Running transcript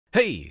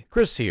Hey,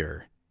 Chris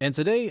here, and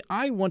today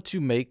I want to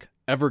make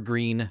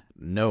evergreen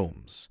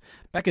gnomes.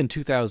 Back in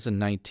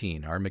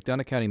 2019, our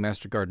McDonough County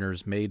Master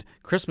Gardeners made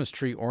Christmas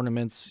tree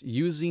ornaments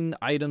using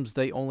items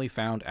they only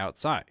found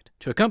outside.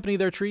 To accompany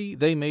their tree,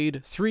 they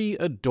made 3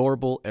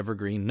 adorable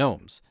evergreen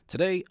gnomes.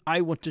 Today,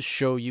 I want to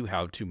show you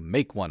how to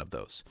make one of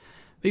those.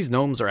 These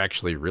gnomes are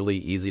actually really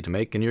easy to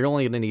make, and you're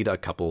only going to need a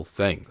couple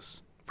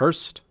things.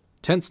 First,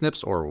 10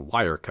 snips or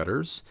wire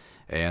cutters,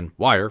 and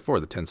wire for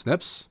the 10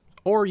 snips,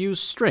 or use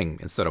string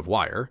instead of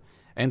wire,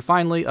 and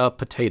finally a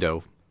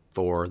potato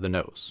for the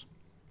nose.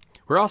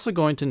 We're also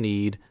going to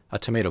need a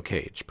tomato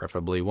cage,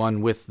 preferably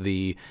one with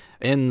the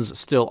ends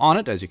still on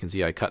it. As you can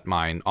see, I cut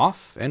mine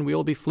off, and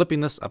we'll be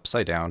flipping this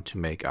upside down to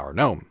make our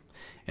gnome.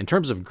 In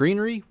terms of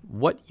greenery,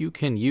 what you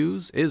can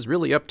use is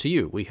really up to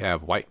you. We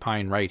have white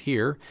pine right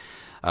here.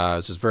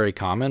 This is very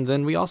common.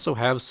 Then we also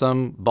have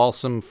some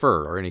balsam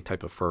fir, or any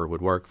type of fir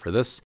would work for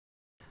this.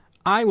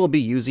 I will be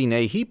using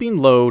a heaping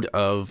load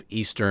of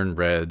eastern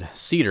red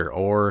cedar,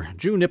 or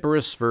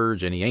Juniperus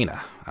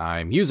virginiana.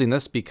 I'm using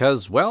this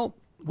because, well,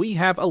 we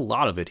have a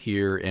lot of it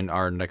here in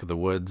our neck of the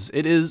woods.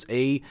 It is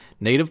a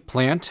native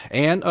plant,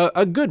 and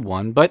a good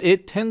one, but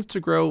it tends to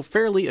grow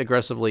fairly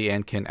aggressively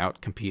and can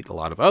outcompete a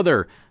lot of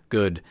other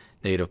good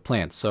native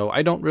plants. So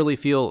I don't really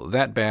feel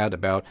that bad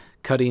about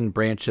cutting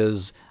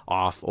branches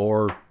off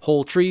or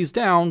whole trees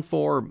down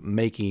for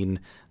making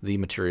the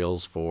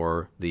materials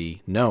for the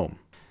gnome.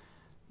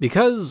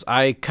 Because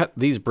I cut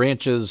these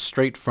branches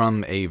straight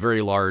from a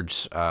very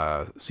large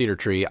cedar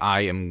tree,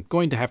 I am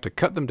going to have to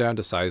cut them down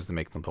to size to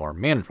make them more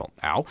manageable.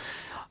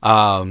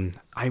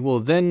 I will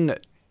then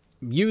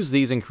use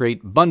these and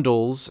create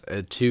bundles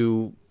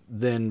to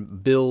then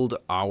build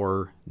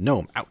our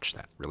gnome. Ouch,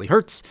 that really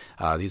hurts.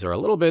 These are a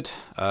little bit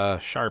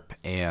sharp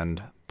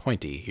and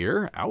pointy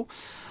here. Ow.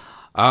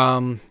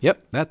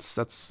 Yep,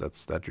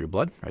 that drew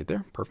blood right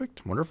there.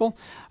 Perfect, wonderful.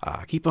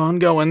 Keep on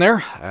going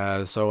there.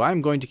 So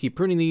I'm going to keep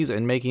pruning these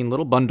and making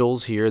little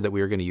bundles here that we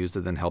are going to use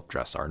to then help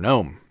dress our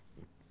gnome.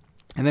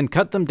 And then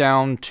cut them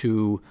down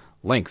to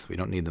length. We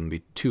don't need them to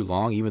be too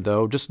long, even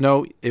though just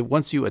know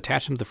once you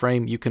attach them to the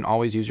frame, you can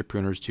always use your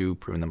pruners to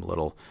prune them a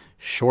little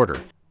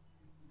shorter.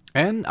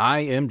 And I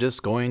am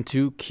just going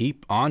to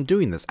keep on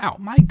doing this. Ow,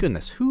 my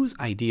goodness, whose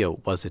idea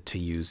was it to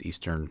use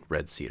eastern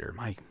red cedar?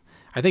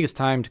 I think it's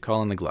time to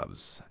call in the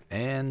gloves.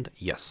 And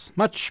yes,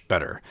 much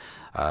better.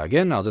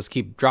 Again, I'll just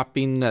keep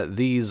dropping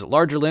these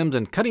larger limbs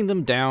and cutting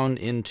them down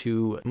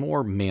into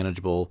more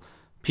manageable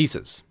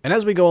pieces. And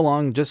as we go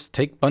along, just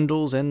take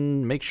bundles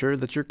and make sure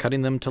that you're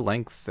cutting them to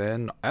length.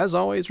 And as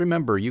always,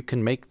 remember, you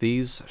can make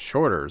these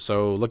shorter.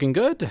 So looking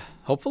good,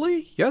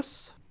 hopefully?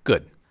 Yes?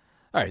 Good.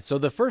 All right, so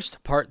the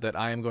first part that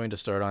I am going to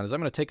start on is I'm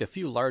going to take a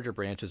few larger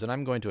branches and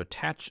I'm going to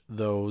attach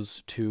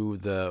those to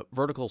the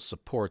vertical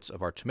supports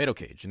of our tomato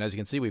cage. And as you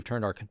can see, we've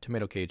turned our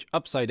tomato cage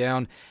upside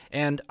down,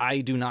 and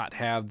I do not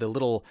have the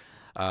little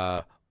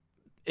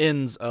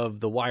ends of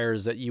the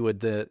wires that you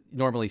would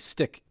normally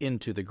stick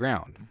into the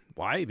ground.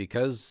 Why?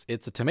 Because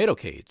it's a tomato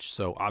cage.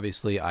 So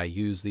obviously I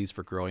use these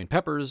for growing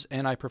peppers,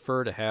 and I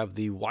prefer to have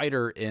the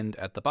wider end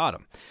at the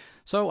bottom.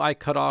 So I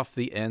cut off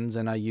the ends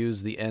and I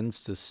use the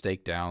ends to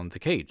stake down the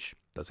cage.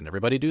 Doesn't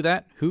everybody do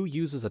that? Who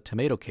uses a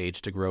tomato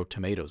cage to grow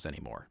tomatoes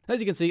anymore?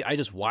 As you can see, I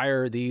just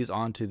wire these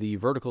onto the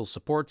vertical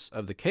supports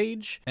of the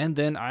cage, and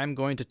then I'm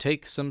going to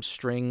take some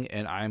string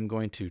and I'm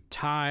going to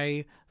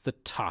tie the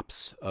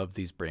tops of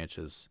these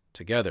branches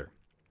together.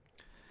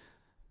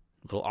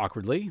 A little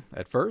awkwardly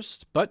at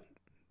first, but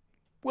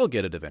we'll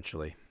get it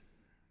eventually.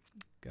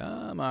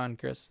 Come on,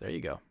 Chris. There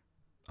you go.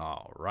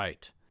 All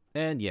right.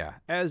 And yeah,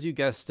 as you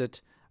guessed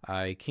it,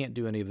 I can't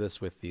do any of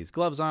this with these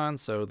gloves on,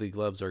 so the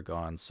gloves are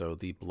gone, so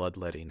the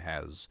bloodletting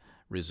has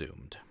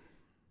resumed.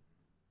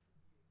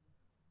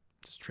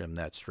 Just trim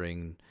that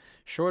string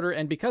shorter,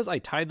 and because I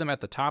tied them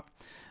at the top,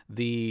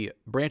 the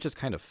branches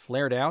kind of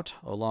flared out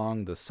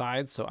along the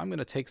sides, so I'm going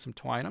to take some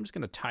twine. I'm just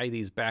going to tie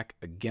these back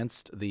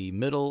against the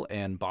middle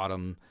and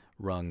bottom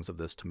rungs of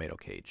this tomato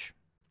cage.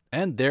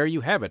 And there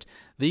you have it,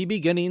 the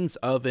beginnings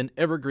of an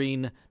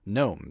evergreen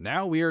gnome.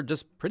 Now we are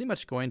just pretty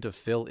much going to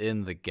fill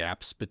in the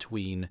gaps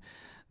between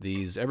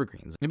these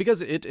evergreens. And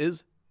because it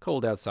is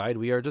cold outside,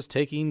 we are just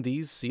taking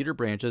these cedar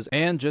branches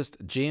and just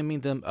jamming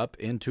them up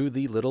into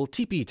the little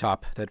teepee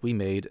top that we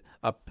made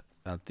up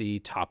at the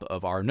top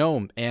of our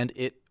gnome, and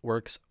it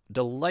works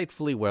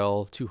delightfully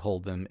well to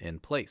hold them in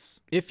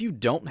place. If you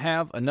don't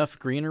have enough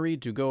greenery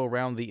to go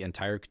around the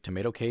entire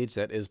tomato cage,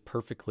 that is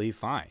perfectly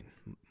fine.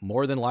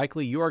 More than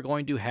likely, you are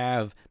going to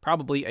have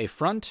probably a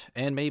front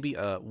and maybe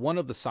one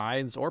of the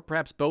sides, or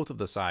perhaps both of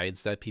the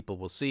sides that people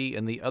will see,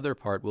 and the other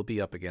part will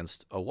be up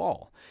against a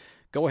wall.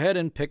 Go ahead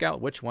and pick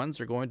out which ones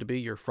are going to be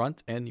your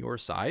front and your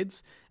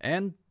sides,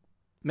 and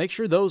make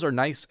sure those are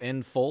nice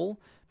and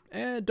full,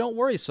 and don't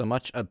worry so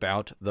much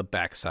about the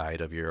backside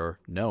of your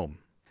gnome.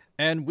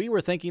 And we were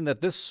thinking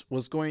that this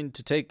was going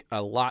to take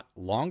a lot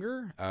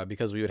longer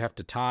because we would have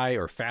to tie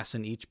or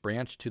fasten each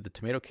branch to the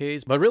tomato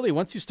cage. But really,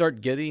 once you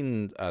start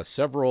getting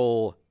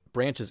several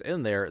branches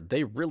in there,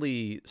 they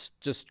really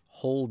just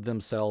hold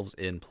themselves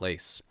in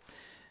place.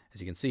 As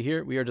you can see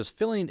here, we are just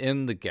filling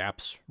in the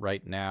gaps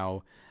right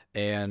now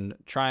and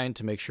trying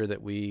to make sure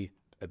that we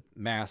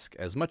mask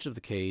as much of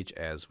the cage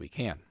as we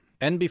can.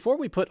 And before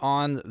we put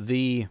on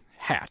the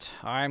hat,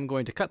 I'm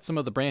going to cut some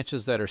of the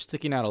branches that are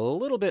sticking out a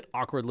little bit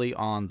awkwardly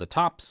on the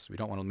tops. We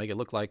don't want to make it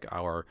look like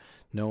our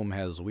gnome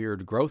has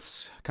weird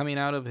growths coming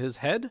out of his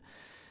head.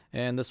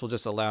 And this will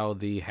just allow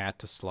the hat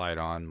to slide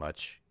on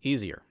much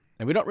easier.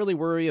 And we don't really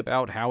worry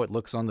about how it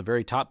looks on the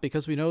very top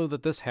because we know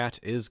that this hat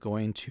is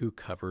going to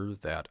cover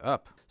that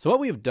up. So what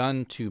we've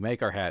done to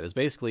make our hat is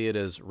basically it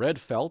is red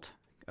felt,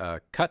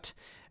 cut,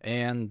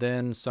 and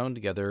then sewn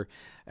together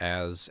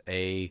as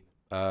a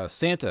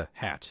Santa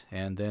hat,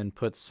 and then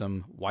put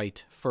some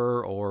white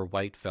fur or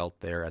white felt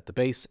there at the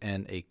base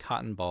and a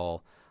cotton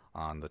ball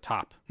on the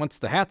top. Once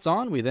the hat's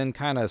on, we then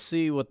kind of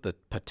see what the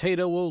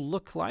potato will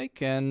look like,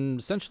 and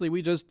essentially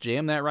we just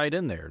jam that right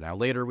in there. Now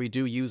later we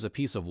do use a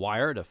piece of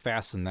wire to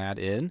fasten that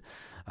in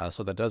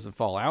so that doesn't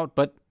fall out,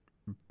 but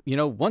you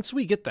know, once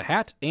we get the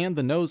hat and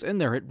the nose in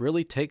there, it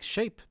really takes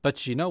shape.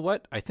 But you know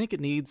what? I think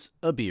it needs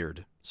a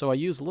beard. So I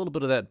use a little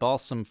bit of that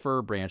balsam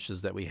fir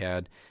branches that we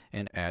had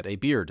and add a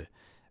beard.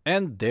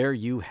 And there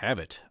you have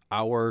it,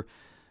 our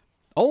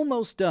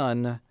almost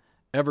done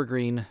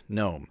Evergreen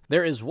Gnome.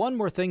 There is one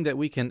more thing that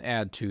we can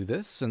add to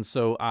this, and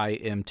so I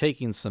am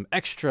taking some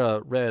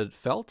extra red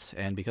felt,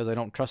 and because I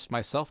don't trust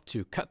myself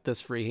to cut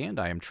this freehand,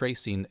 I am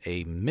tracing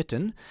a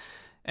mitten,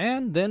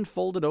 and then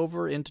fold it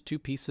over into two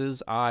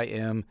pieces. I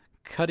am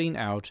cutting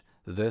out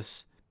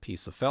this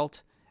piece of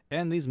felt,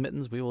 and these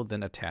mittens, we will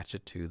then attach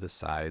it to the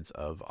sides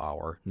of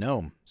our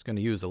gnome. Just going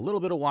to use a little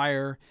bit of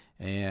wire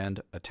and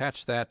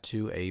attach that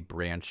to a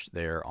branch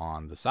there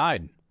on the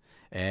side.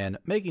 And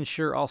making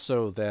sure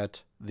also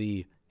that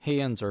the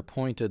hands are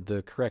pointed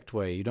the correct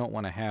way. You don't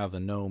want to have a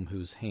gnome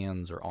whose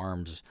hands or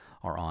arms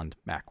are on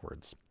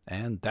backwards.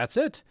 And that's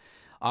it.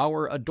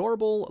 Our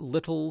adorable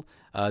little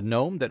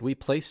gnome that we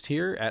placed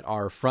here at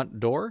our front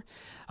door.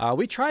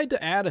 We tried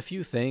to add a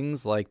few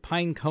things like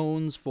pine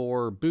cones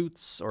for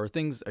boots or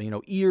things, you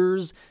know,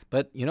 ears.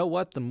 But you know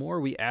what? The more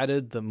we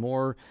added, the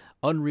more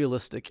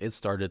unrealistic it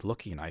started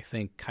looking. I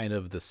think kind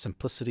of the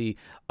simplicity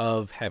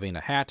of having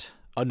a hat,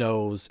 a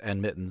nose,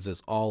 and mittens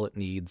is all it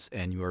needs,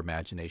 and your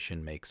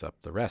imagination makes up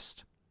the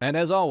rest. And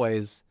as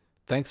always,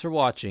 thanks for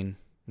watching,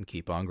 and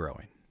keep on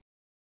growing.